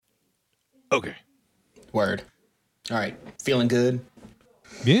Okay. Word. All right. Feeling good?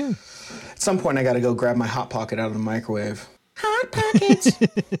 Yeah. At some point, I got to go grab my Hot Pocket out of the microwave. Hot Pockets!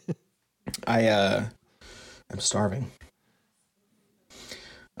 I'm starving.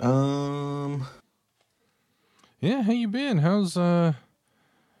 Yeah, how you been? How's, how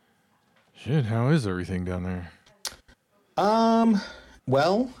is everything down there?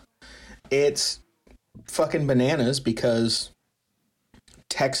 Well, it's fucking bananas because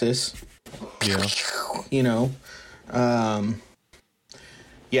Texas, Yeah. you know,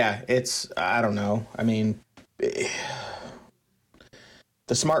 yeah, I don't know. I mean,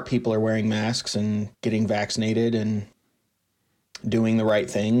 the smart people are wearing masks and getting vaccinated and doing the right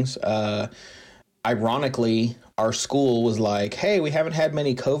things. Ironically, our school was like, hey, we haven't had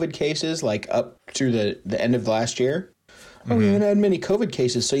many COVID cases like up through the end of last year. Oh, we haven't had many COVID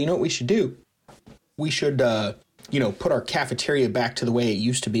cases. So you know what we should do? We should, put our cafeteria back to the way it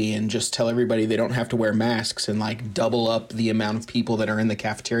used to be and just tell everybody they don't have to wear masks and like double up the amount of people that are in the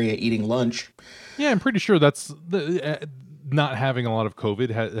cafeteria eating lunch. Yeah, I'm pretty sure that's not having a lot of COVID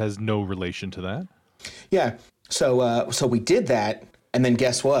has no relation to that. Yeah. So we did that. And then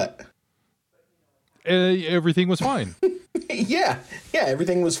guess what? Everything was fine. Yeah,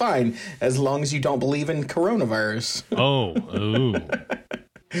 everything was fine as long as you don't believe in coronavirus.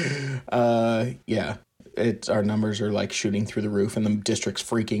 Yeah, our numbers are like shooting through the roof, and the district's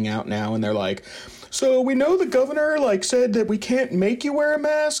freaking out now, and they're like, "So we know the governor like said that we can't make you wear a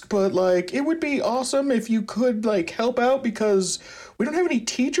mask, but like it would be awesome if you could like help out because we don't have any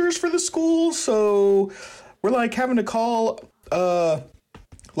teachers for the school, so we're like having to call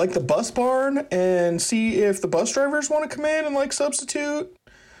like the bus barn and see if the bus drivers want to come in and like substitute.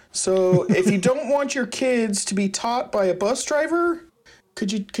 So if you don't want your kids to be taught by a bus driver,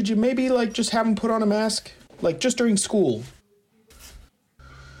 could you maybe like just have them put on a mask like just during school?"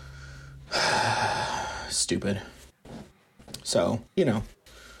 Stupid. So,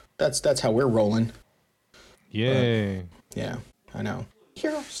 that's how we're rolling. Yay. Yeah, I know.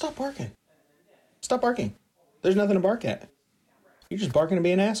 Hero, stop barking. Stop barking. There's nothing to bark at. You're just barking to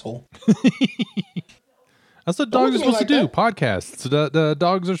be an asshole. That's what dogs are supposed to do. Podcasts. So the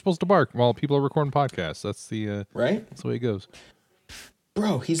dogs are supposed to bark while people are recording podcasts. That's the right. That's the way it goes.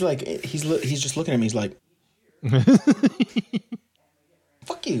 Bro, he's just looking at me. He's like,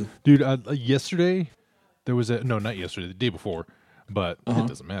 "Fuck you, dude." Yesterday, there was not yesterday, the day before, but it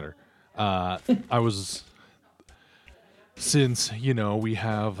doesn't matter. I was, since we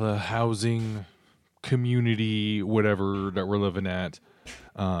have a housing community, whatever that we're living at.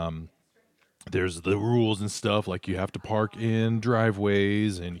 There's the rules and stuff, like you have to park in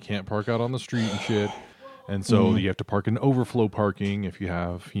driveways and you can't park out on the street and shit. And so you have to park in overflow parking if you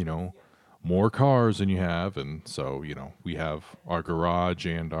have, more cars than you have. And so, we have our garage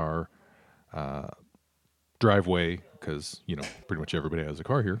and our driveway because, pretty much everybody has a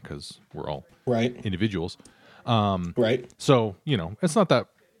car here because we're all individuals. Right. So, it's not that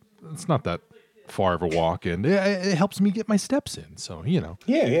far of a walk, and it helps me get my steps in. So, Yeah,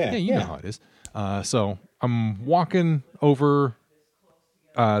 you know how it is. So I'm walking over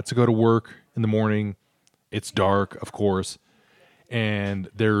to go to work in the morning. It's dark, of course, and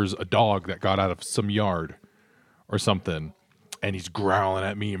there's a dog that got out of some yard or something, and he's growling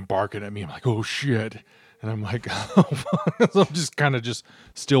at me and barking at me. I'm like, oh shit. And I'm like, oh. So I'm just kind of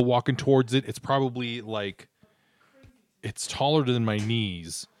still walking towards it. It's probably like, it's taller than my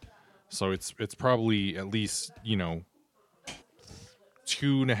knees. So it's probably at least,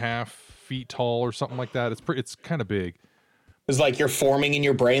 2.5 feet tall or something like that. It's kind of big. It's like you're forming in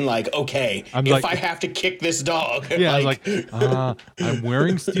your brain, like, okay, if I have to kick this dog. Yeah, I'm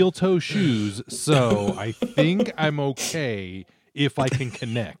wearing steel toe shoes, so I think I'm okay if I can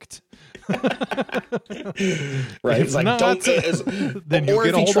connect. Right. It's like, not, then you'll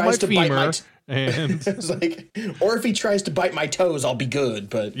get a hold of my femur. And it's like, or if he tries to bite my toes, I'll be good.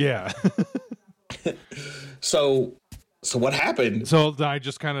 But yeah. So what happened? So I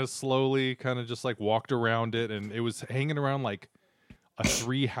just kind of slowly just like walked around it, and it was hanging around like a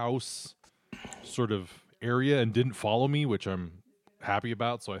 3-house sort of area and didn't follow me, which I'm happy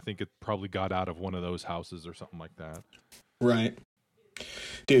about. So I think it probably got out of one of those houses or something like that. Right.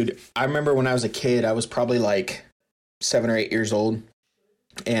 Dude, I remember when I was a kid, I was probably like 7 or 8 years old.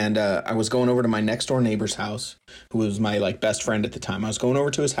 And I was going over to my next door neighbor's house, who was my like best friend at the time. I was going over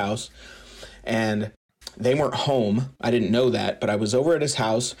to his house, and they weren't home. I didn't know that, but I was over at his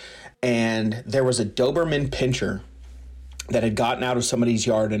house, and there was a Doberman Pinscher that had gotten out of somebody's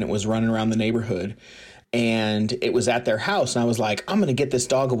yard, and it was running around the neighborhood. And it was at their house, and I was like, I'm going to get this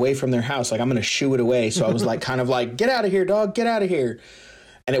dog away from their house. Like, I'm going to shoo it away. So I was like, kind of like, get out of here, dog, get out of here.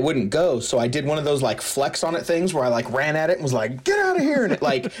 and it wouldn't go. So I did one of those like flex on it things where I like ran at it and was like, get out of here. And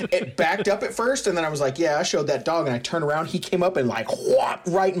it backed up at first. And then I was like, yeah, I showed that dog. And I turned around. He came up and like whoop,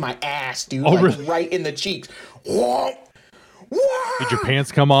 right in my ass, dude. Oh, like really? Right in the cheeks. Whoop, whoop. Did your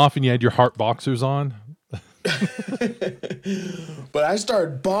pants come off and you had your heart boxers on? But I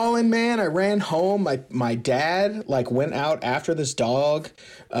started bawling, man. I ran home. My dad like went out after this dog.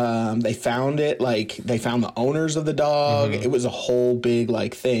 They found it. Like they found the owners of the dog. It was a whole big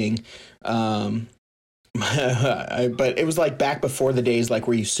like thing. But it was like back before the days like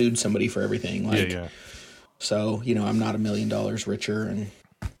where you sued somebody for everything. Like, yeah. So I'm not $1 million richer, and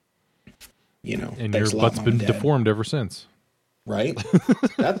and your butt's been deformed ever since. Right?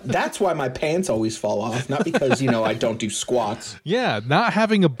 That's why my pants always fall off. Not because, I don't do squats. Yeah, not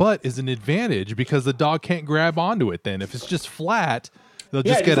having a butt is an advantage because the dog can't grab onto it then. If it's just flat, they'll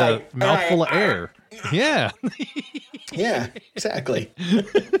just get a mouthful of air. Yeah. Yeah, exactly.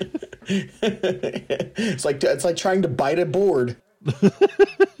 It's like trying to bite a board.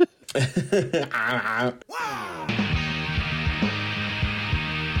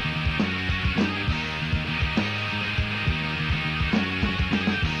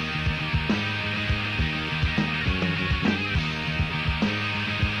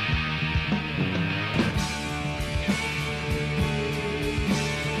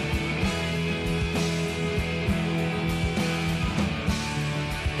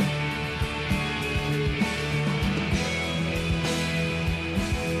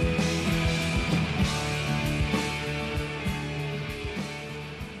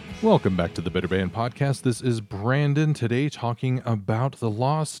 Welcome back to the Better Band Podcast. This is Brandon, today talking about the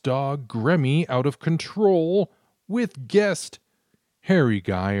lost dog Gremmie out of control with guest Harry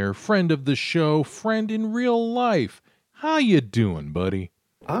Geyer, friend of the show, friend in real life. How you doing, buddy?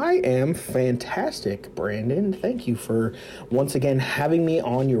 I am fantastic, Brandon. Thank you for once again having me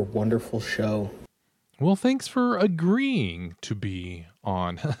on your wonderful show. Well, thanks for agreeing to be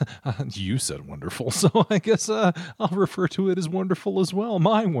on. You said wonderful, so I guess I'll refer to it as wonderful as well.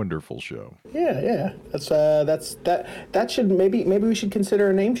 My wonderful show. Yeah. That should maybe we should consider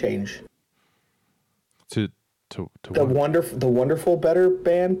a name change. To the wonderful Better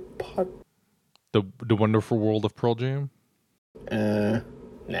Band pod. The Wonderful World of Pearl Jam. Nah,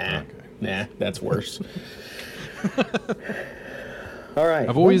 that's worse. All right.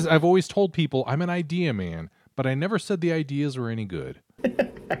 I've always told people I'm an idea man, but I never said the ideas were any good.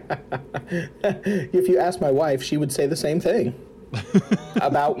 If you ask my wife, she would say the same thing.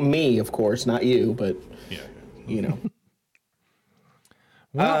 About me, of course, not you, but yeah.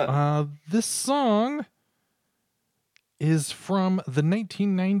 Well, this song is from the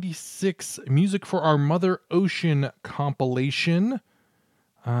 1996 Music for Our Mother Ocean compilation.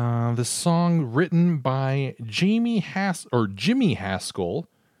 The song written by Jimmy Haskell,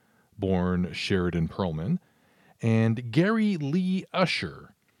 born Sheridan Perlman, and Gary Lee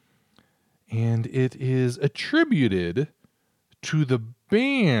Usher. And it is attributed to the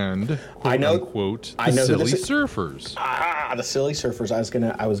band, quote, the Silly Surfers. The Silly Surfers. I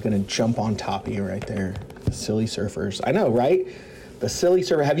was gonna jump on top of you right there. The Silly Surfers. I know, right? The Silly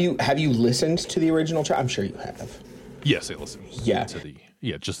Surfer. Have you listened to the original track? I'm sure you have. Yes, I listened. Yeah.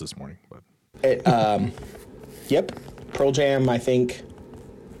 Just this morning. But yep. Pearl Jam, I think,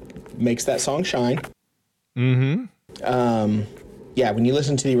 makes that song shine. Mm-hmm. Yeah, when you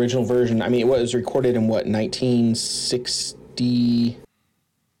listen to the original version, I mean, it was recorded in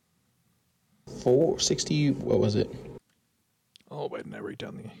 1964, 60, what was it? Oh, wait, didn't I write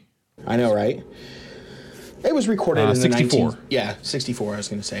down the... I know, right? It was recorded in 64. 64, I was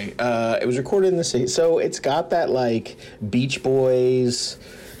going to say. It was recorded in the... So it's got that, like, Beach Boys,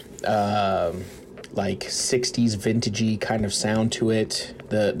 like, 60s vintagey kind of sound to it.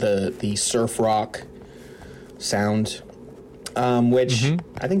 The surf rock sound, which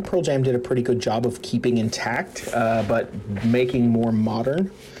I think Pearl Jam did a pretty good job of keeping intact, but making more modern.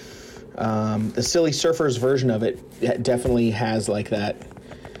 The Silly Surfers version of it definitely has, like, that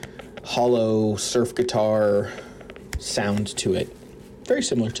hollow surf guitar sound to it, very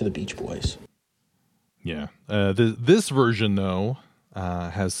similar to the Beach Boys. Yeah, this version though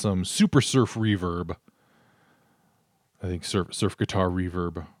has some super surf reverb. I think surf guitar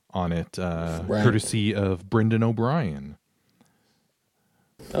reverb on it, right. Courtesy of Brendan O'Brien.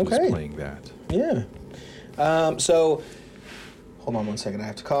 Okay, who's playing that. Yeah. So, hold on one second. I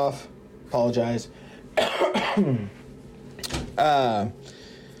have to cough. Apologize.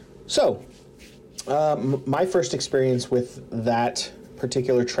 So, my first experience with that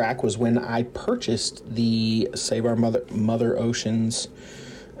particular track was when I purchased the Save Our Mother Oceans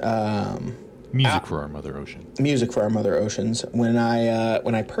Music for Our Mother Ocean. Music for Our Mother Oceans. When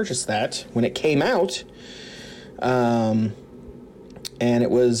I purchased that, when it came out, and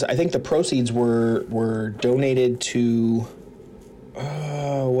it was, I think the proceeds were donated to,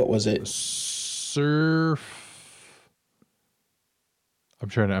 what was it? Surf. I'm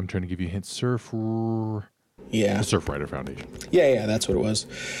trying to give you a hint. Yeah. The Surfrider Foundation. Yeah, that's what it was.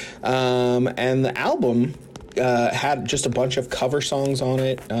 And the album had just a bunch of cover songs on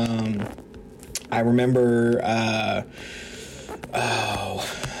it. I remember,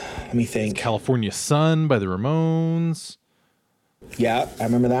 let me think. California Sun by the Ramones. Yeah, I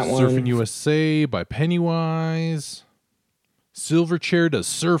remember that one. Surfing USA by Pennywise. Silverchair does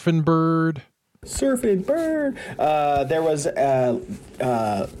Surfing Bird. Surfing Bird. There was,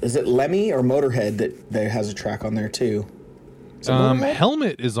 is it Lemmy or Motorhead that has a track on there too?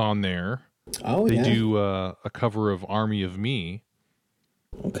 Helmet is on there. Oh, they do a cover of Army of Me.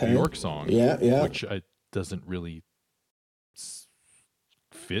 Okay. New York song. Yeah. Which doesn't really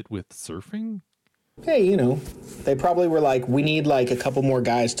fit with surfing. Hey, they probably were like, we need like a couple more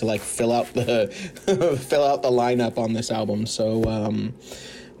guys to like fill out the lineup on this album. So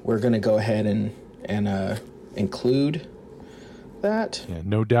we're gonna go ahead and include that. Yeah,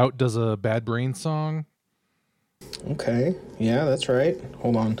 No Doubt does a Bad Brain song. Okay. Yeah, that's right.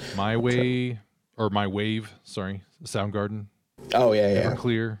 Hold on. My Wave, Soundgarden. Oh, yeah.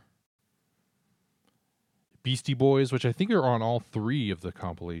 Everclear. Beastie Boys, which I think are on all 3 of the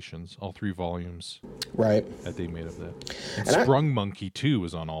compilations, all 3 volumes. Right. That they made of that. And Sprung Monkey, too,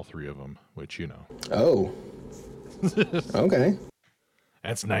 is on all 3 of them, which, Oh. Okay.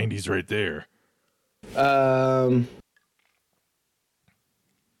 That's 90s right there. The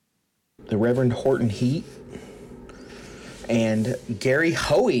Reverend Horton Heat and Gary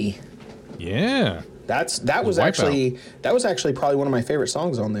Hoey. Yeah. That was actually probably one of my favorite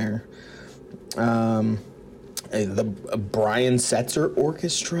songs on there. The Brian Setzer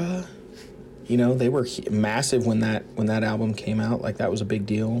Orchestra, they were massive when that album came out. Like, that was a big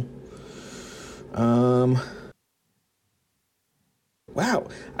deal. Wow,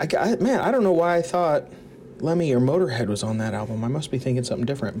 I don't know why I thought Lemmy or Motorhead was on that album. I must be thinking something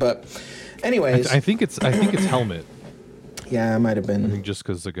different. But, anyways, I think it's Helmet. Yeah, it might have been. I think just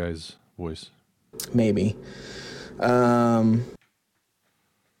because the guy's voice. Maybe.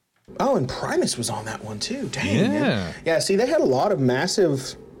 Oh, and Primus was on that one too. Dang. Yeah. Yeah. See, they had a lot of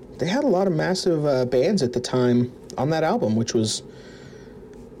massive bands at the time on that album, which was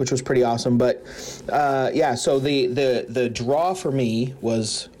pretty awesome. But yeah, so the draw for me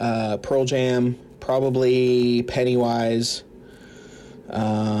was Pearl Jam, probably Pennywise,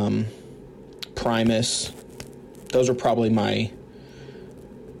 Primus. Those are probably my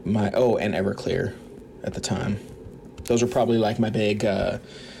and Everclear at the time. Those are probably like my big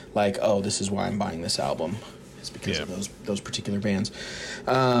this is why I'm buying this album. It's because of those particular bands.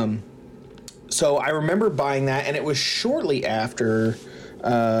 So I remember buying that, and it was shortly after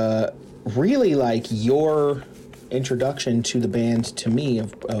really like your introduction to the band to me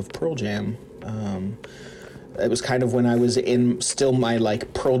of Pearl Jam. It was kind of when I was in still my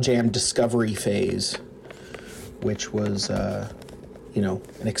like Pearl Jam discovery phase, which was an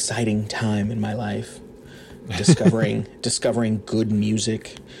exciting time in my life, discovering good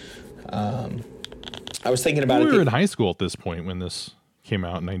music. I was thinking about it. We were in high school at this point when this came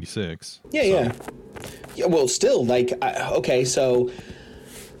out in '96. Yeah. Well, still, like, okay, so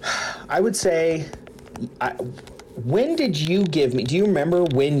I would say, when did you give me? Do you remember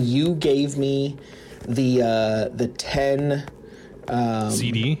when you gave me the 10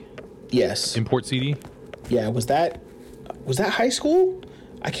 CD? Yes. Import CD? Yeah. Was that high school?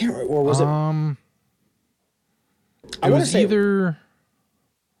 I can't remember. Or was it? It was either.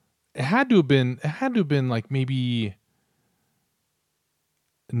 It had to have been like maybe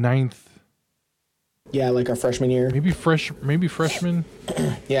 9th. Yeah, like our freshman year. Maybe freshman.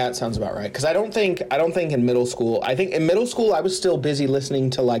 Yeah, it sounds about right. Because I don't think in middle school. I think in middle school I was still busy listening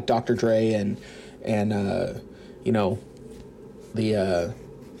to like Dr. Dre and the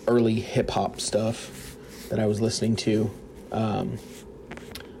early hip hop stuff that I was listening to.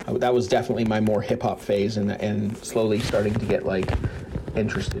 That was definitely my more hip hop phase, and slowly starting to get like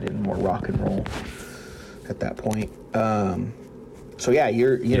interested in more rock and roll at that point. So yeah,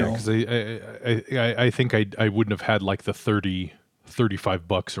 you know, because I think I wouldn't have had like the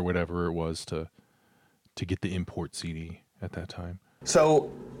 $35 or whatever it was to get the import CD at that time.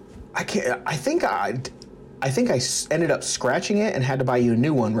 So I think I ended up scratching it and had to buy you a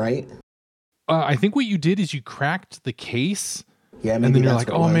new one, right? I think what you did is you cracked the case Yeah, maybe and then you're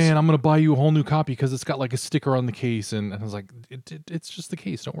like, oh man, I'm gonna buy you a whole new copy because it's got like a sticker on the case, and I was like, it's just the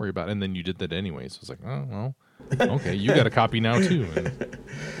case, don't worry about it. And then you did that anyway, so I was like, oh well, okay, you got a copy now too. And,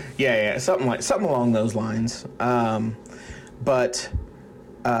 yeah, something along those lines.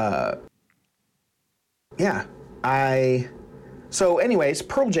 So anyways,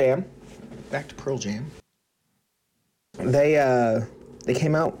 Pearl Jam. Back to Pearl Jam. They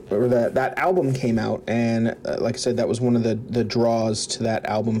came out, or that album came out, and like I said, that was one of the draws to that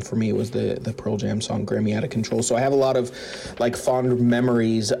album for me, was the Pearl Jam song Gremmie Out of Control. So I have a lot of like fond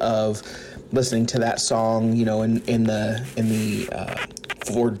memories of listening to that song, you know, in the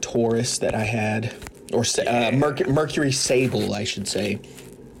Ford Taurus that I had, or Mercury Sable, I should say.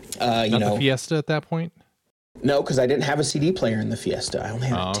 Not the Fiesta at that point? No, because I didn't have a CD player in the Fiesta. I only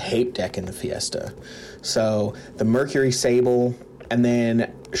had a tape deck in the Fiesta. So the Mercury Sable, and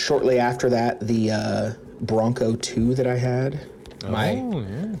then shortly after that, the Bronco 2 that I had. My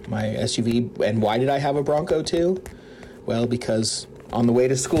SUV. And why did I have a Bronco 2? Well, because on the way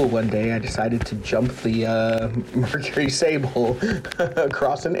to school one day, I decided to jump the Mercury Sable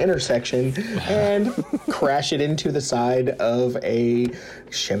across an intersection and crash it into the side of a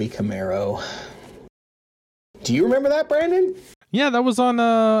Chevy Camaro. Do you remember that, Brandon? Yeah, that was on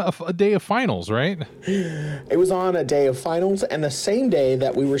a day of finals, right? It was on a day of finals, and the same day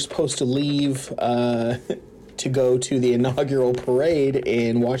that we were supposed to leave to go to the inaugural parade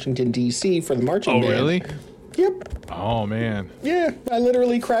in Washington, D.C. for the marching band. Oh, really? Yep. Oh, man. Yeah, I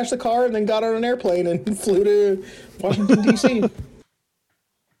literally crashed the car and then got on an airplane and flew to Washington, D.C.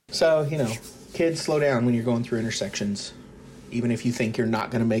 So, you know, kids, slow down when you're going through intersections, even if you think you're not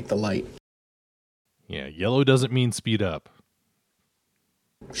going to make the light. Yeah, yellow doesn't mean speed up.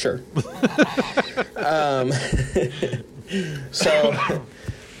 Sure.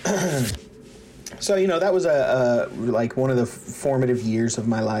 So you know, that was like one of the formative years of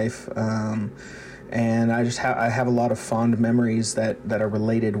my life, and I have a lot of fond memories that are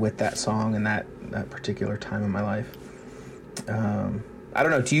related with that song and that particular time in my life. I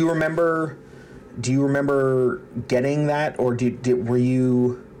don't know. Do you remember getting that, or did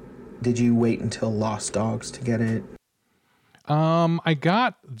you wait until Lost Dogs to get it? I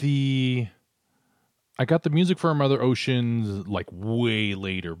got the Music for Our Mother Oceans like way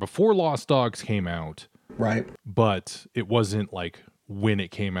later, before Lost Dogs came out. Right. But it wasn't like when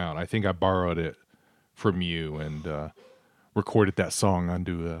it came out. I think I borrowed it from you and recorded that song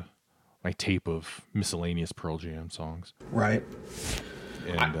onto my tape of miscellaneous Pearl Jam songs. Right.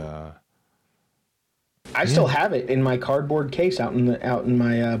 And I still have it in my cardboard case out in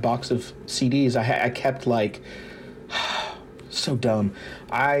my box of CDs. I kept like so dumb.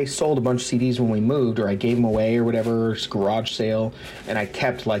 I sold a bunch of CDs when we moved, or I gave them away or whatever, garage sale, and I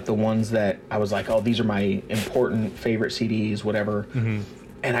kept like the ones that I was like, oh, these are my important favorite CDs, whatever. Mm-hmm.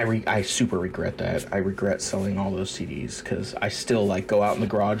 And I super regret that. I regret selling all those CDs because I still like go out in the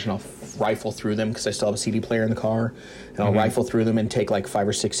garage and I'll rifle through them because I still have a CD player in the car, and I'll rifle through them and take like 5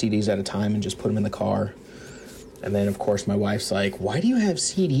 or 6 CDs at a time and just put them in the car. And then of course my wife's like, why do you have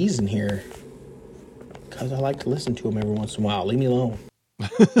CDs in here? Because I like to listen to them every once in a while. Leave me alone.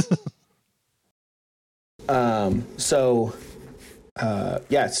 It's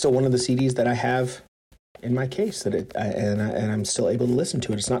still one of the CDs that I have in my case and I'm still able to listen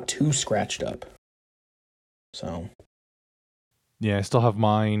to it. It's not too scratched up. So. Yeah, I still have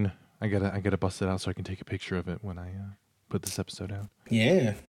mine. I gotta bust it out so I can take a picture of it when I put this episode out.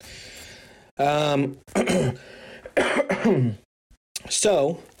 Yeah.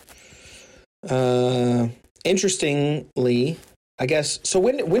 So. Interestingly, I guess. So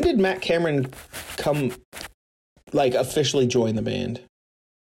when did Matt Cameron come, like, officially join the band?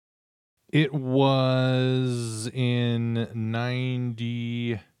 It was in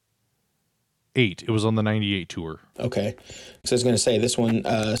 98. It was on the 98 tour. Okay. So I was going to say, this one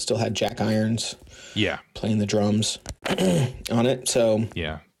still had Jack Irons. Yeah. Playing the drums on it. So.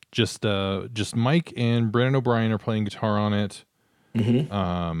 Yeah. Just Mike and Brandon O'Brien are playing guitar on it.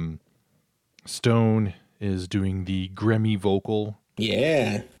 Mm-hmm. Stone is doing the Gremmie vocal.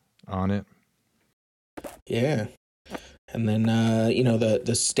 Yeah. On it. Yeah. And then,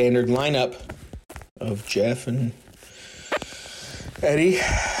 the standard lineup of Jeff and Eddie.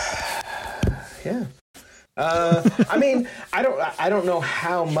 Yeah. I mean, I don't know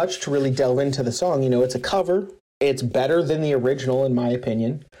how much to really delve into the song. You know, it's a cover. It's better than the original, in my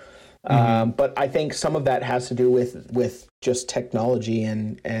opinion. But I think some of that has to do with just technology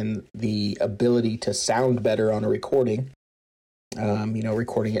and the ability to sound better on a recording.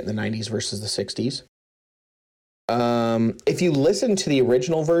 Recording it in the 90s versus the 60s. If you listen to the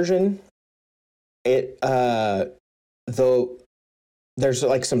original version, it though there's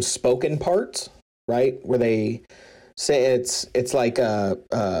like some spoken parts, right, where they say it's like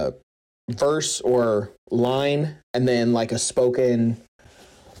a verse or line, and then like a spoken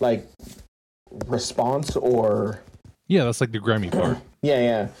like response or that's like the Gremmie part.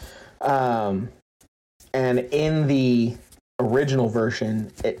 yeah. And in the original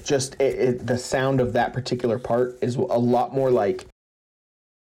version, the sound of that particular part is a lot more like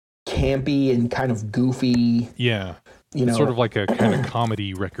campy and kind of goofy. Yeah. Sort of like a kind of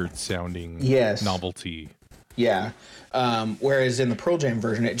comedy record sounding novelty. Yeah. Whereas in the Pearl Jam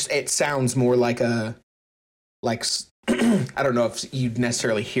version, it sounds more like I don't know if you'd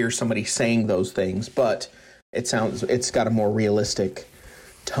necessarily hear somebody saying those things, but it's got a more realistic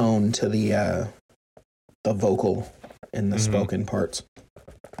tone to the vocal in the spoken parts.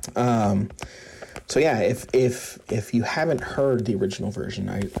 So yeah, if you haven't heard the original version,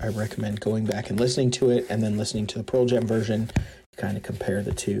 I recommend going back and listening to it, and then listening to the Pearl Jam version, kind of compare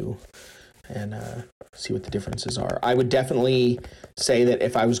the two and see what the differences are. I would definitely say that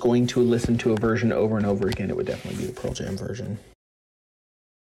if I was going to listen to a version over and over again, it would definitely be the Pearl Jam version.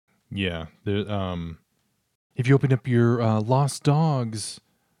 Yeah. If you open up your Lost Dogs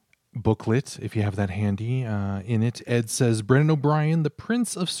booklet, if you have that handy, in it, Ed says, Brendan O'Brien, the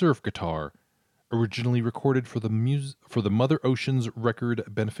Prince of Surf Guitar, originally recorded for the Mother Ocean's record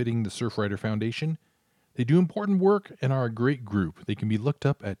benefiting the Surfrider Foundation. They do important work and are a great group. They can be looked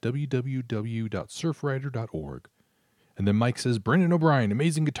up at www.surfrider.org. And then Mike says, Brendan O'Brien,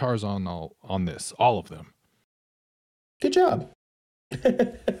 amazing guitars on this, all of them. Good job.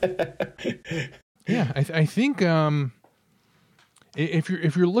 Yeah, I think if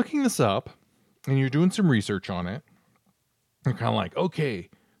you're looking this up and you're doing some research on it, you're kind of like, okay,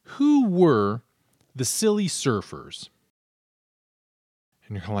 who were the Silly Surfers?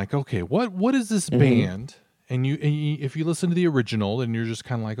 And you're kind of like, okay, what is this band? And if you listen to the original, and you're just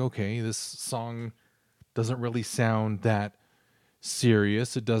kind of like, okay, this song doesn't really sound that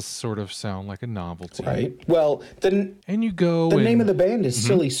serious. It does sort of sound like a novelty, right? Well, then, and you go. The name of the band is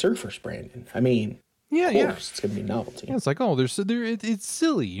Silly Surfers, Brandon. I mean, of course, it's gonna be novelty. Yeah, it's like, oh, it's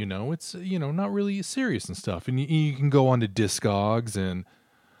silly, it's not really serious and stuff. And you can go on to Discogs and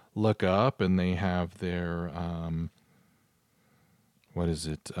look up, and they have their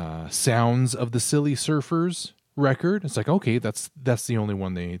Sounds of the Silly Surfers record. It's like, okay, that's the only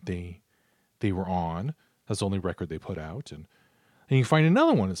one they were on. That's the only record they put out, and you find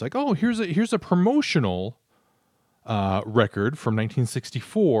another one. It's like, oh, here's a promotional record from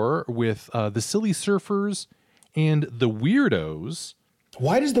 1964 with the Silly Surfers and the Weirdos.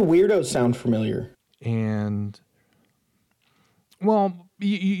 Why does the Weirdos sound familiar? And well,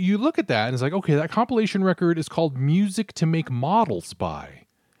 you look at that and it's like, okay, that compilation record is called Music to Make Models By.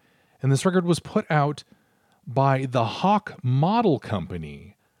 And this record was put out by the Hawk Model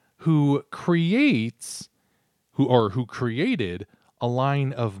Company, who created a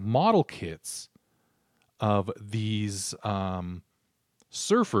line of model kits of these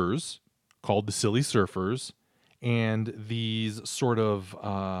surfers called the Silly Surfers, and these sort of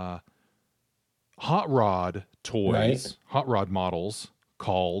hot rod toys, right. Hot rod models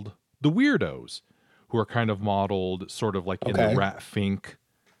called the Weirdos, who are kind of modeled sort of like in the Rat Fink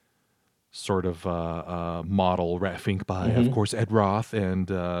sort of model. Rat Fink by, of course, Ed Roth, and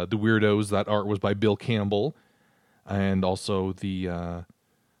the Weirdos, that art was by Bill Campbell, and also the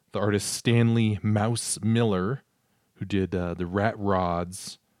artist Stanley Mouse Miller, who did the Rat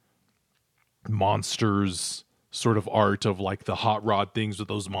Rods monsters sort of art of like the hot rod things with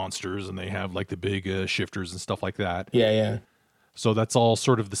those monsters, and they have like the big shifters and stuff like that. Yeah. So that's all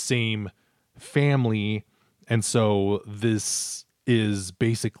sort of the same family, and so this is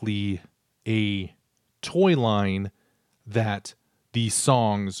basically a toy line that these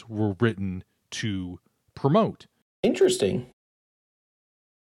songs were written to promote. Interesting.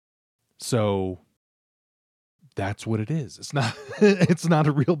 So that's what it is. It's not it's not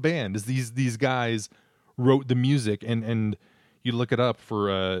a real band. It's these guys wrote the music, and you look it up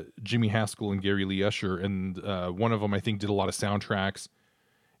for Jimmy Haskell and Gary Lee Usher, and one of them I think did a lot of soundtracks,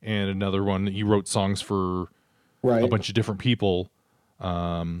 and another one he wrote songs for a bunch of different people.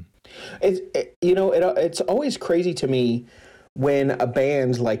 It's always crazy to me when a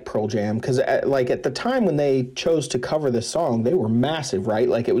band like Pearl Jam, because at the time when they chose to cover this song, they were massive, right?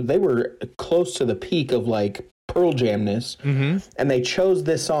 Like they were close to the peak of like Pearl Jamness, and they chose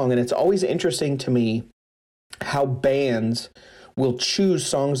this song. And it's always interesting to me how bands will choose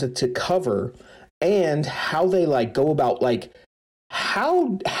songs to cover, and how they like go about like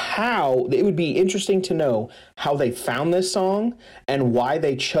how it would be interesting to know how they found this song and why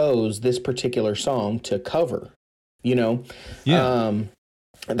they chose this particular song to cover. you know? Yeah.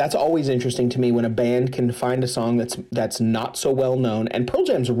 That's always interesting to me when a band can find a song that's not so well known. And Pearl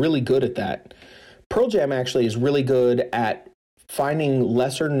Jam's really good at that. Pearl Jam actually is really good at finding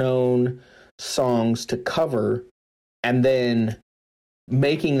lesser known songs to cover and then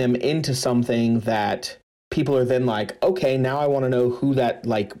making them into something that people are then like, okay, now I want to know who that,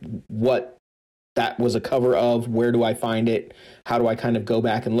 like, what that was a cover of. Where do I find it? How do I kind of go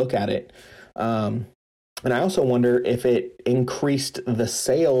back and look at it? And I also wonder if it increased the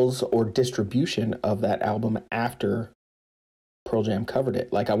sales or distribution of that album after Pearl Jam covered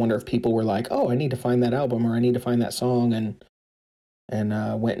it. Like, I wonder if people were like, oh, I need to find that album, or I need to find that song, and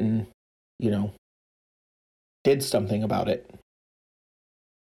went and, you know, did something about it.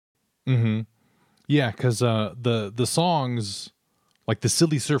 Mm-hmm. Yeah, because the songs, like the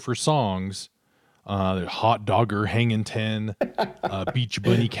Silly Surfer songs, Hot Dogger, Hangin' 10, Beach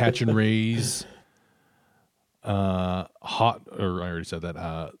Bunny, Catchin' Rays, I already said that,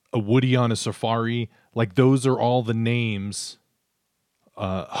 A Woody on a Safari, like those are all the names.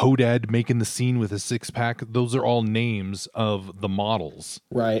 Hodad making the scene with a 6-pack, those are all names of the models.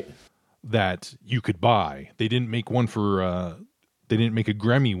 Right. That you could buy. They didn't make one for, they didn't make a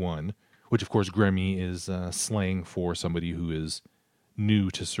Gremmie one, which of course Gremmie is slang for somebody who is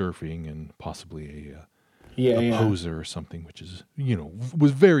new to surfing and possibly a poser or something, which is, you know,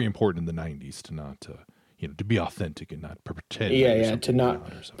 was very important in the 90s to not, you know, to be authentic and not pretend. To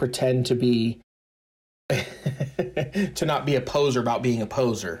not pretend to be, to not be a poser about being a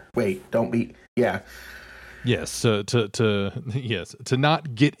poser. Wait, don't be, yeah. Yes, to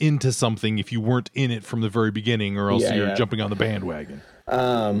not get into something if you weren't in it from the very beginning, or else you're jumping on the bandwagon.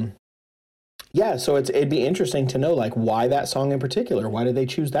 Yeah, so it'd be interesting to know, like, why that song in particular. Why did they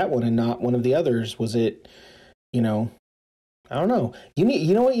choose that one and not one of the others? Was it, you know, I don't know.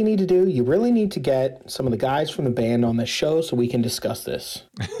 You know what you need to do? You really need to get some of the guys from the band on this show so we can discuss this.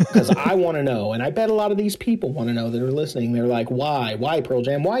 Because I want to know, and I bet a lot of these people want to know that are listening. They're like, why? Why Pearl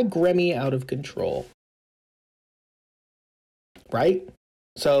Jam? Why Gremmie Out of Control? Right?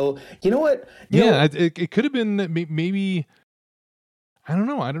 So, you know what? It could have been that maybe, I don't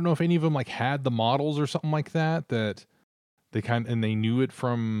know. I don't know if any of them like had the models or something like that they knew it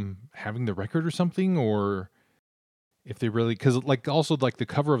from having the record or something, or if they really, because like also like the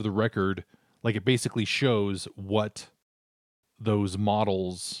cover of the record, like it basically shows what those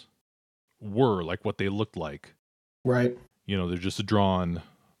models were, like what they looked like. Right. You know, they're just drawn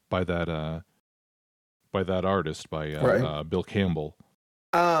by that artist, by Bill Campbell.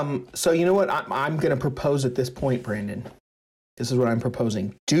 So you know what? I'm going to propose at this point, Brandon. This is what I'm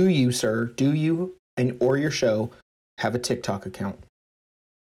proposing. Do you, sir, or your show have a TikTok account?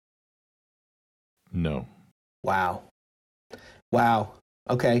 No. Wow.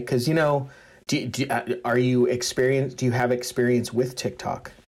 Okay, because, you know, do you have experience with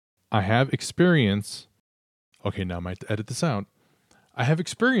TikTok? I have experience. Okay, now I might edit this out. I have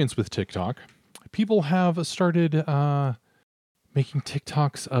experience with TikTok. People have started making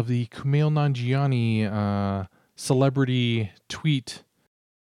TikToks of the Kumail Nanjiani celebrity tweet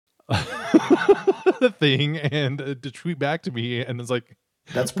thing, and to tweet back to me, and it's like,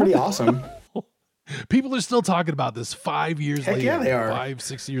 that's pretty awesome. People are still talking about this 5 years later. Yeah, they are.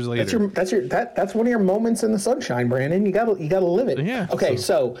 5-6 years later. That's one of your moments in the sunshine, Brandon. You gotta live it. Yeah. Okay,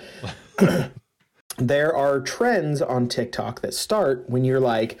 so there are trends on TikTok that start when you're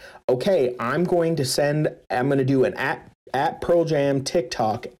like, okay, I'm going to do an at Pearl Jam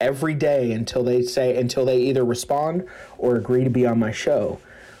TikTok every day until they either respond or agree to be on my show.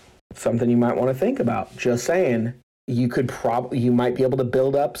 Something you might want to think about. Just saying. You might be able to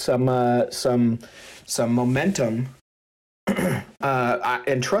build up some momentum.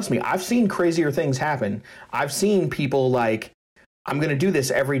 And trust me, I've seen crazier things happen. I've seen people like, I'm going to do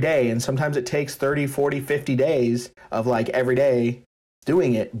this every day. And sometimes it takes 30, 40, 50 days of like every day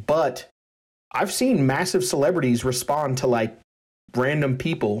doing it. But I've seen massive celebrities respond to like random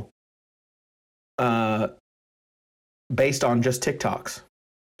people based on just TikToks.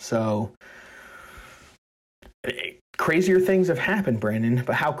 So crazier things have happened, Brandon,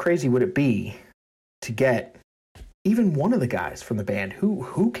 but how crazy would it be to get even one of the guys from the band?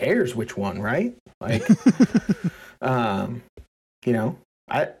 Who cares which one, right? Like, you know,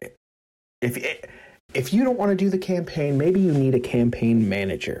 if you don't want to do the campaign, maybe you need a campaign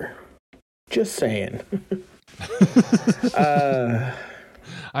manager. Just saying.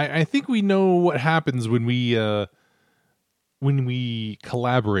 I think we know what happens when we when we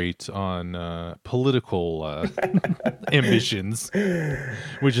collaborate on political ambitions,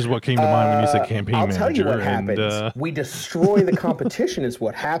 which is what came to mind when you said campaign manager. I'll tell you what happens. We destroy the competition is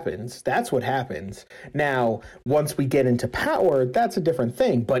what happens. That's what happens. Now, once we get into power, that's a different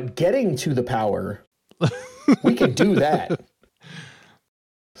thing. But getting to the power, we can do that.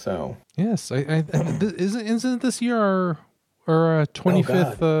 So yes, isn't this year our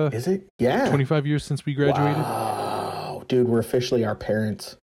 25th? Is it? Yeah, 25 years since we graduated. Wow, dude, we're officially our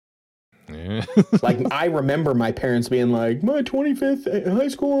parents. Yeah. Like I remember my parents being like, my 25th high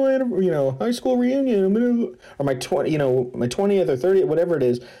school, high school reunion, or my 20th or 30th, whatever it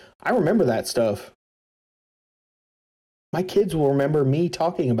is. I remember that stuff. My kids will remember me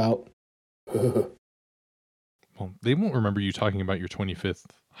talking about. Well, they won't remember you talking about your 25th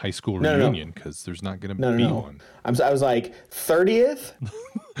high school reunion because there's not going to be one. I was like 30th,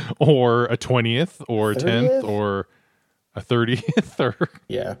 or a 20th, or 30th? 10th, or a 30th, or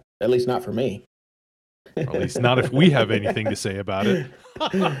at least not for me. At least not if we have anything to say about it.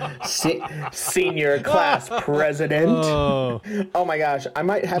 Senior class president. Oh my gosh, I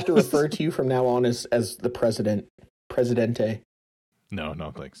might have to refer to you from now on as the presidente.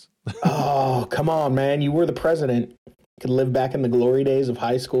 No, thanks. Oh, come on, man. You were the president. Could live back in the glory days of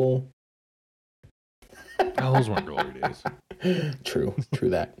high school. Oh, those weren't glory days. True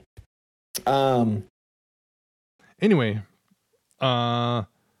that. Anyway, so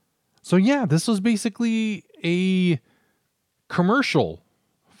yeah, this was basically a commercial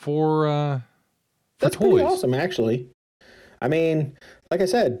for that's toys. Pretty awesome, actually. I mean, like I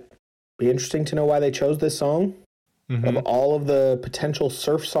said, be interesting to know why they chose this song. Mm-hmm. Of all of the potential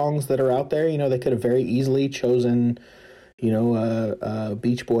surf songs that are out there, they could have very easily chosen, a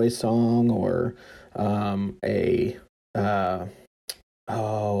Beach Boys song or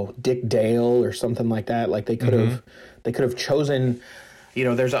Dick Dale or something like that. Like they could have chosen,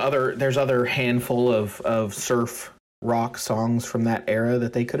 there's other handful of surf rock songs from that era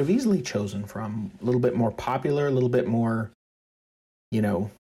that they could have easily chosen from. A little bit more popular, a little bit more,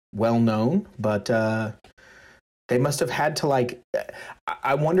 well known, but they must have had to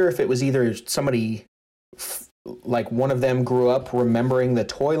I wonder if it was either somebody like one of them grew up remembering the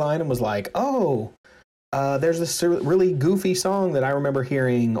toy line and was like, oh, there's this really goofy song that I remember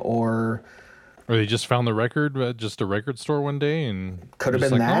hearing, or they just found the record at just a record store one day and could have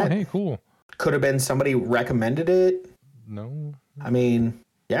been that. Oh, hey, cool. Could have been somebody recommended it. No. I mean,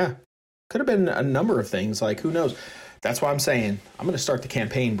 yeah. Could have been a number of things. Like, who knows? That's why I'm saying I'm going to start the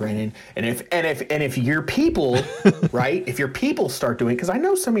campaign, Brandon. And if your people, right? If your people start doing, because I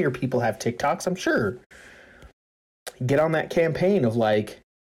know some of your people have TikToks, I'm sure. Get on that campaign of I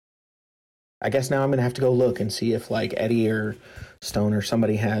guess now I'm going to have to go look and see if Eddie or Stone or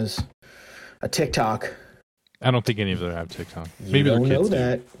somebody has a TikTok. I don't think any of them have TikTok. Maybe their kids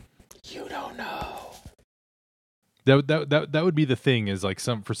do. You don't know. That would be the thing is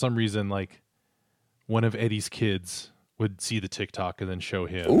for some reason one of Eddie's kids would see the TikTok and then show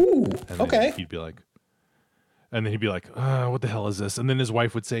him. Ooh, and okay. He'd be like, what the hell is this? And then his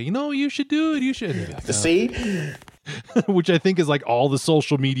wife would say, you should do it. You should. See? Which I think is all the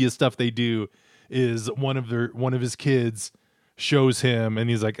social media stuff they do is one of his kids shows him and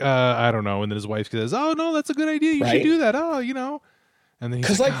he's like, I don't know. And then his wife says, oh no, that's a good idea. You should do that. Oh, And then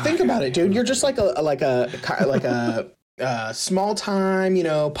he's because think about it, dude. You're just like a small time,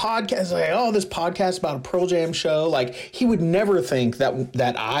 podcast. This podcast about a Pearl Jam show. He would never think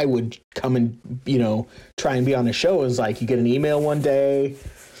that I would come and try and be on a show. It's you get an email one day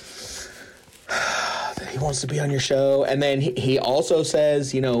that he wants to be on your show, and then he also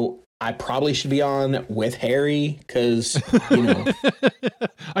says, I probably should be on with Harry because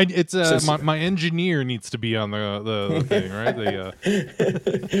it's my engineer needs to be on the thing, right?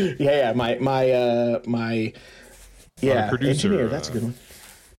 My producer, engineer. That's a good one.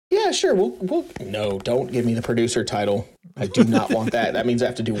 Yeah, sure. We'll. No, don't give me the producer title. I do not want that. That means I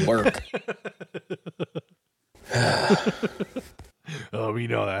have to do work. Oh, we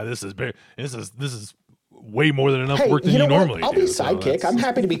know that this is way more than enough work than you normally do. I'll be sidekick. I'm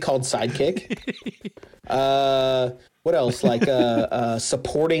happy to be called sidekick. What else?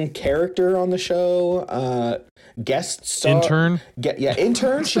 Supporting character on the show. Guest star. Intern.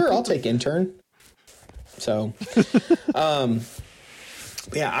 Intern. Sure, I'll take intern. So, I'm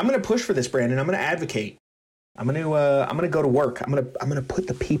going to push for this, Brandon. I'm going to advocate. I'm going to go to work. I'm going to put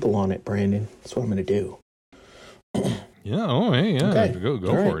the people on it, Brandon. That's what I'm going to do. Yeah. Oh, hey, yeah. Okay. Go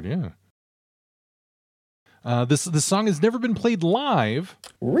for it. Yeah. This song has never been played live.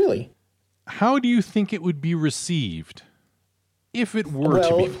 Really? How do you think it would be received if it were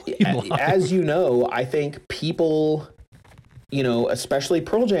to be played live? As you know, I think people especially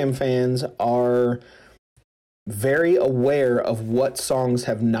Pearl Jam fans are very aware of what songs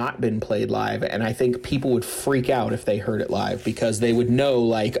have not been played live, and I think people would freak out if they heard it live because they would know,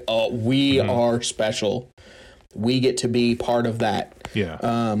 like, oh, we are special. We get to be part of that.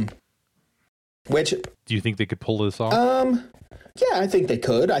 Yeah. Which do you think they could pull this off? Yeah, I think they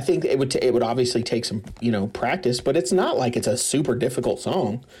could. I think it would obviously take some, practice, but it's not like it's a super difficult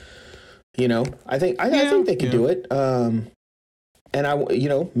song. I think they could do it.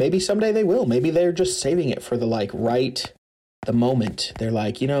 And maybe someday they will. Maybe they're just saving it for the moment. They're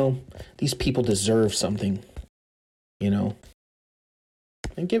like, these people deserve something, and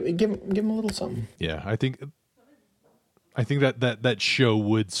give them a little something. Yeah, I think that show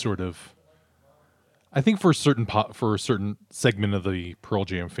would sort of. I think for a certain segment of the Pearl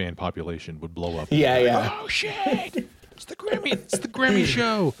Jam fan population would blow up. Yeah. Oh shit! It's the Gremmie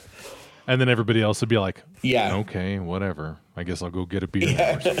show. And then everybody else would be like, yeah, okay, whatever. I guess I'll go get a beer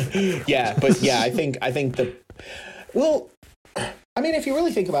now or something. Yeah, but I think if you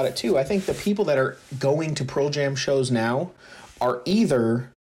really think about it too, I think the people that are going to Pearl Jam shows now are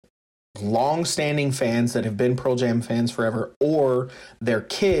either long-standing fans that have been Pearl Jam fans forever, or they're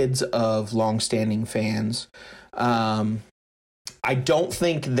kids of long-standing fans. I don't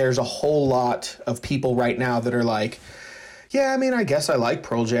think there's a whole lot of people right now that are like, yeah, I guess I like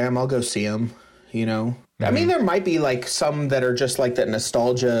Pearl Jam. I'll go see them, Mm-hmm. There might be like some that are just like that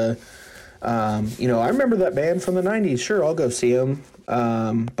nostalgia. I remember that band from the 90s. Sure, I'll go see them.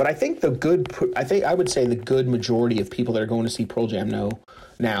 But I think I would say the good majority of people that are going to see Pearl Jam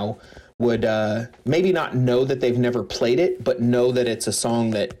now would maybe not know that they've never played it, but know that it's a song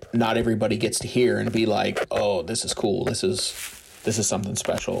that not everybody gets to hear and be like, oh, this is cool. This is something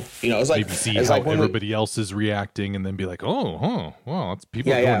special. It's like maybe see how everybody else is reacting and then be like, well, it's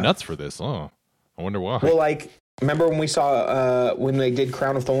people are going nuts for this. Oh, I wonder why. Well, like, remember when we saw when they did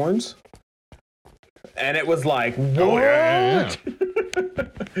Crown of Thorns? And it was like, what? Oh, yeah.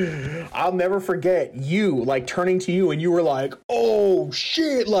 I'll never forget you, like, turning to you, and you were like, oh,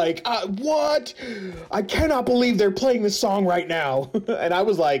 shit, like, what? I cannot believe they're playing this song right now. And I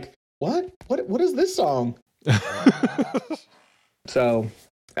was like, what? What is this song? So,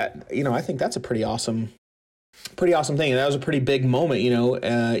 I think that's a pretty awesome thing. And that was a pretty big moment,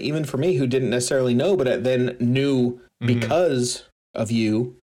 even for me who didn't necessarily know, but then knew because of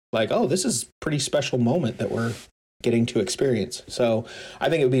you, like, oh, this is a pretty special moment that we're getting to experience. So I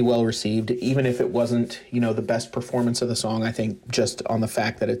think it would be well received, even if it wasn't, the best performance of the song. I think just on the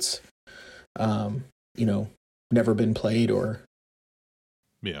fact that it's, never been played, or,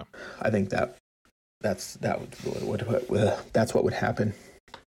 yeah, I think that's what would happen.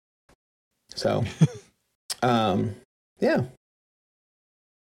 So, yeah.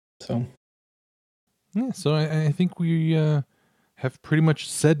 So I think we have pretty much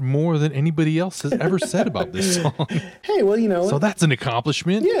said more than anybody else has ever said about this song. Hey, well, so that's an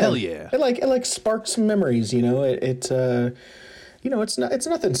accomplishment. Yeah, hell yeah. It sparked some memories. It's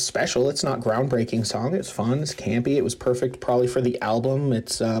nothing special. It's not groundbreaking song. It's fun. It's campy. It was perfect probably for the album.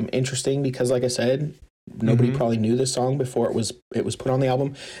 It's interesting because, like I said, nobody probably knew this song before it was put on the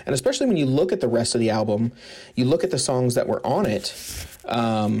album. And especially when you look at the rest of the album, you look at the songs that were on it.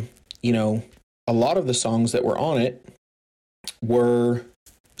 A lot of the songs that were on it were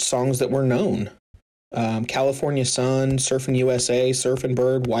songs that were known. California Sun, Surfin' USA, Surfin'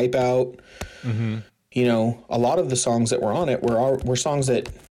 Bird, Wipeout. A lot of the songs that were on it were songs that,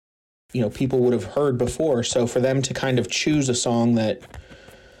 people would have heard before. So for them to kind of choose a song that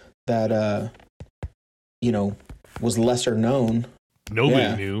was lesser known.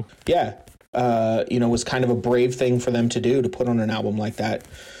 Nobody knew. Yeah. Was kind of a brave thing for them to do, to put on an album like that.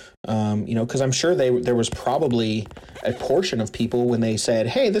 Because I'm sure there was probably a portion of people when they said,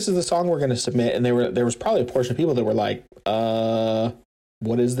 hey, this is the song we're going to submit. And there was probably a portion of people that were like,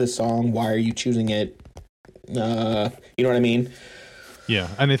 what is this song? Why are you choosing it? You know what I mean? Yeah.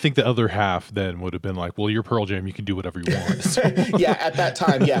 And I think the other half then would have been like, well, you're Pearl Jam. You can do whatever you want. So. Yeah. At that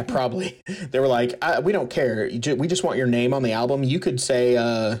time. Yeah, probably. They were like, we don't care. We just want your name on the album. You could say,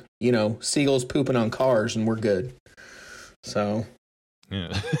 seagulls pooping on cars and we're good. So.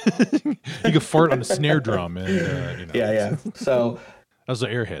 Yeah. You could fart on a snare drum and Yeah. So that was the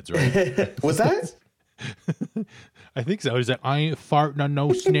Airheads, right? Was that? I think so. Is that I ain't farting on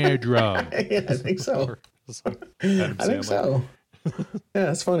no snare drum? Yeah, I think so. I think so. Yeah,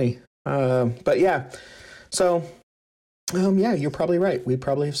 that's funny. But yeah. So yeah, you're probably right. We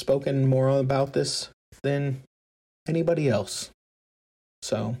probably have spoken more about this than anybody else.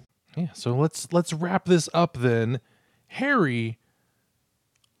 So yeah, so let's wrap this up then. Harry,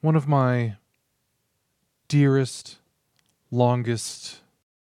 one of my dearest, longest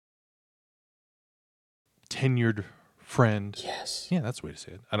tenured friend. Yes. Yeah, that's the way to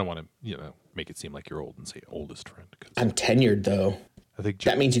say it. I don't want to, make it seem like you're old and say oldest friend. I'm tenured, though. I think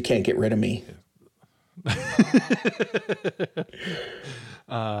that means you can't get rid of me.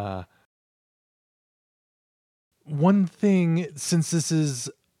 Yeah. One thing, since this is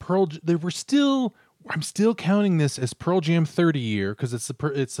I'm still counting this as Pearl Jam 30 year because it's the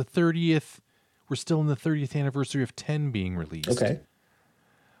 30th. We're still in the 30th anniversary of 10 being released. Okay.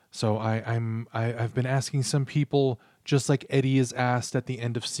 So I've been asking some people, just like Eddie is asked at the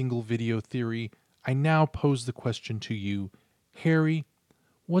end of Single Video Theory. I now pose the question to you, Harry.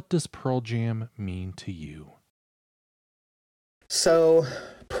 What does Pearl Jam mean to you? So,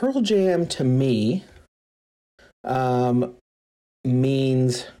 Pearl Jam to me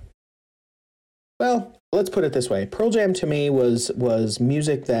means, well, let's put it this way. Pearl Jam to me was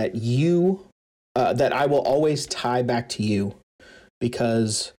music that that I will always tie back to you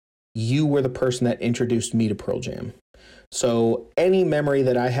because you were the person that introduced me to Pearl Jam. So any memory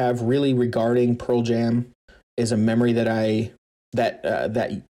that I have really regarding Pearl Jam is a memory that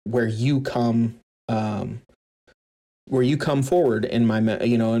where you come forward in my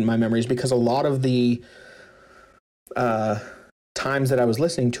memories, because a lot of the times that I was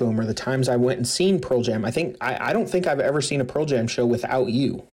listening to them or the times I went and seen Pearl Jam, I don't think I've ever seen a Pearl Jam show without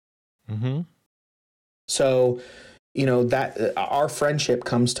you. Mm-hmm. So, that our friendship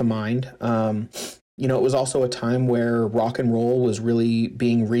comes to mind. It was also a time where rock and roll was really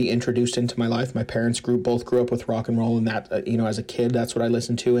being reintroduced into my life. My parents both grew up with rock and roll, and that, as a kid, that's what I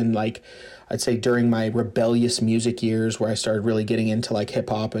listened to. And I'd say during my rebellious music years where I started really getting into hip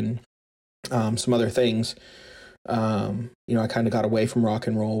hop and some other things, I kind of got away from rock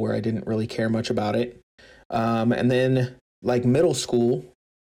and roll where I didn't really care much about it. And then middle school,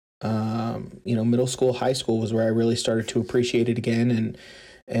 high school was where I really started to appreciate it again.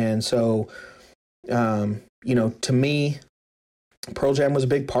 And so, to me, Pearl Jam was a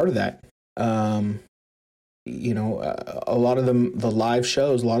big part of that. A lot of the live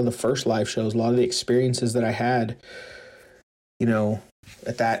shows, a lot of the first live shows, a lot of the experiences that I had,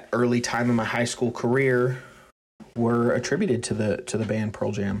 at that early time in my high school career were attributed to the band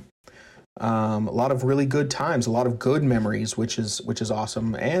Pearl Jam. A lot of really good times, a lot of good memories, which is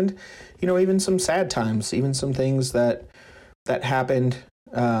awesome. And, even some sad times, even some things that happened,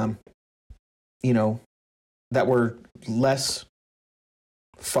 that were less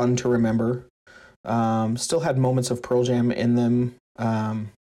fun to remember. Still had moments of Pearl Jam in them.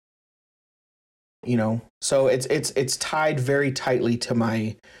 So it's tied very tightly to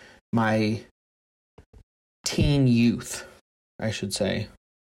my teen youth, I should say.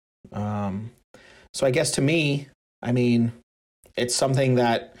 So I guess to me, it's something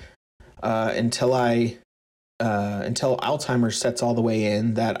that until Alzheimer's sets all the way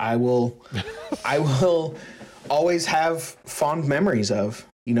in, that I will always have fond memories of,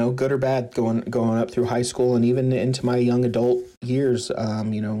 good or bad, going up through high school and even into my young adult years,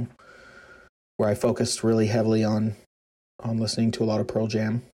 where I focused really heavily on listening to a lot of Pearl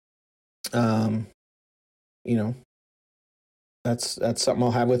Jam. That's something I'll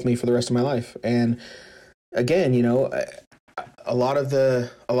have with me for the rest of my life. And again, a lot of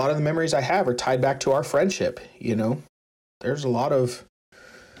the memories I have are tied back to our friendship. There's a lot of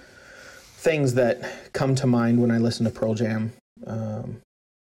things that come to mind when I listen to Pearl Jam.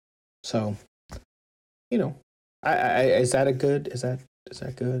 So, is that a good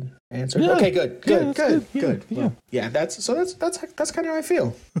answer? Yeah. Okay, good. Yeah. Well, yeah, that's kind of how I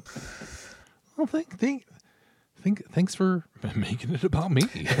feel. Well, thanks for making it about me.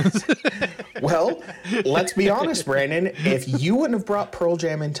 Well, let's be honest, Brandon. If you wouldn't have brought Pearl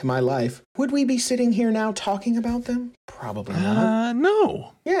Jam into my life, would we be sitting here now talking about them? Probably not.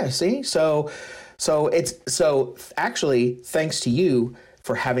 No. Yeah, see? So actually, thanks to you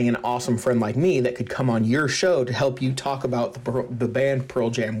for having an awesome friend like me that could come on your show to help you talk about the band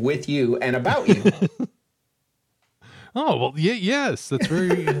Pearl Jam with you and about you. Oh, well, yes, that's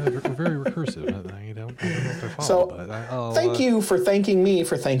very very recursive. I don't know if I follow, so, but thank you for thanking me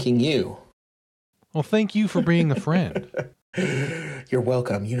for thanking you. Well, thank you for being a friend. You're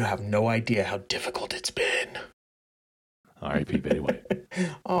welcome. You have no idea how difficult it's been. R.I.P. Betty White.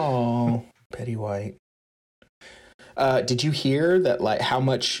 Oh, Betty White. Did you hear that, how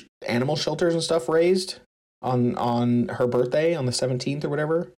much animal shelters and stuff raised on her birthday on the 17th or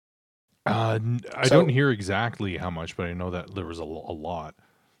whatever? I don't hear exactly how much, but I know that there was a lot.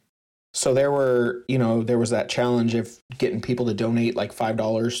 So there was that challenge of getting people to donate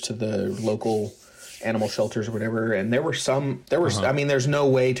 $5 to the local animal shelters or whatever. And there's no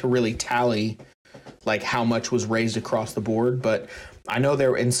way to really tally like how much was raised across the board, but I know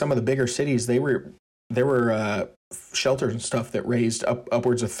there in some of the bigger cities there were shelters and stuff that raised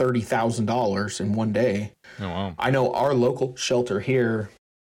upwards of $30,000 in one day. Oh wow! I know our local shelter here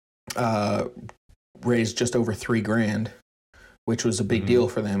raised just over $3,000, which was a big deal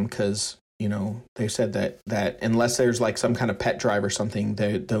for them because they said that unless there's like some kind of pet drive or something,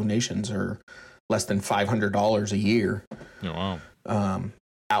 the donations are less than $500 a year. Oh wow!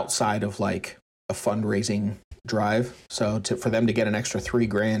 Outside of like a fundraising drive, so for them to get an extra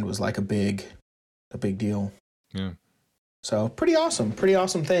 $3,000 was like a big deal. Yeah. So pretty awesome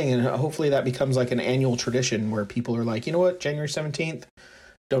thing, and hopefully that becomes like an annual tradition where people are like, you know what, January 17th,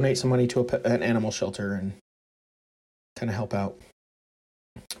 donate some money to an animal shelter and kind of help out.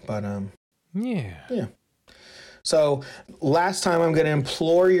 But yeah. So last time, I'm going to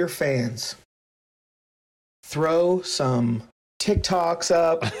implore your fans, throw some TikToks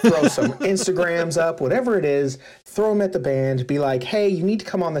up, throw some Instagrams up, whatever it is, throw them at the band. Be like, hey, you need to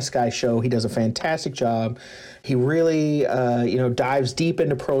come on this guy's show. He does a fantastic job. He really, dives deep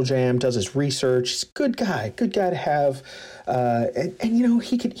into Pearl Jam, does his research. He's a good guy to have. And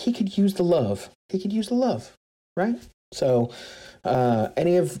he could use the love. He could use the love, right? So,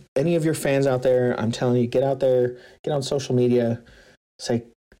 any of your fans out there, I'm telling you, get out there, get on social media, say,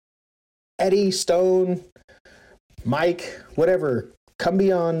 Eddie, Stone, Mike, whatever, come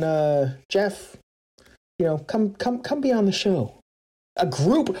be on, Jeff, come be on the show. A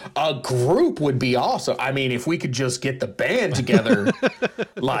group would be awesome. I mean, if we could just get the band together,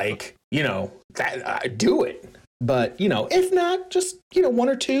 do it. But, if not, just, 1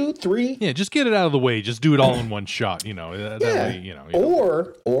 or 2, 3. Yeah, just get it out of the way. Just do it all in one shot, That way,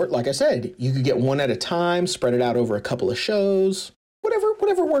 Or, like I said, you could get one at a time, spread it out over a couple of shows.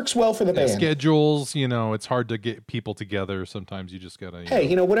 Whatever works well for the band. Schedules, it's hard to get people together. Sometimes you just gotta.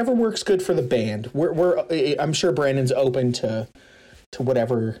 Whatever works good for the band. I'm sure Brandon's open to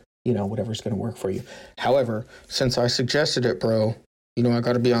whatever whatever's going to work for you. However, since I suggested it, bro, I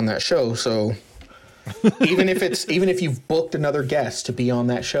got to be on that show. So even if you've booked another guest to be on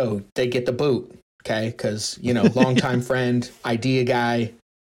that show, they get the boot. Okay, because longtime friend, idea guy.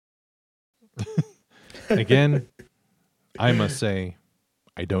 Again, I must say,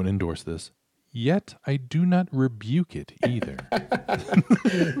 I don't endorse this. Yet I do not rebuke it either.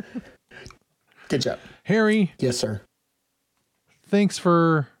 Good job, Harry. Yes, sir. Thanks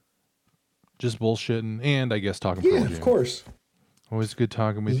for just bullshitting and I guess talking. Yeah, of course. Always good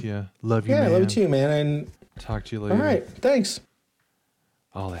talking with you. Love you, man. Yeah, love you too, man. And talk to you later. All right, thanks.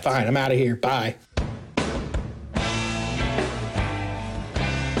 All that. Fine, I'm out of here. Bye.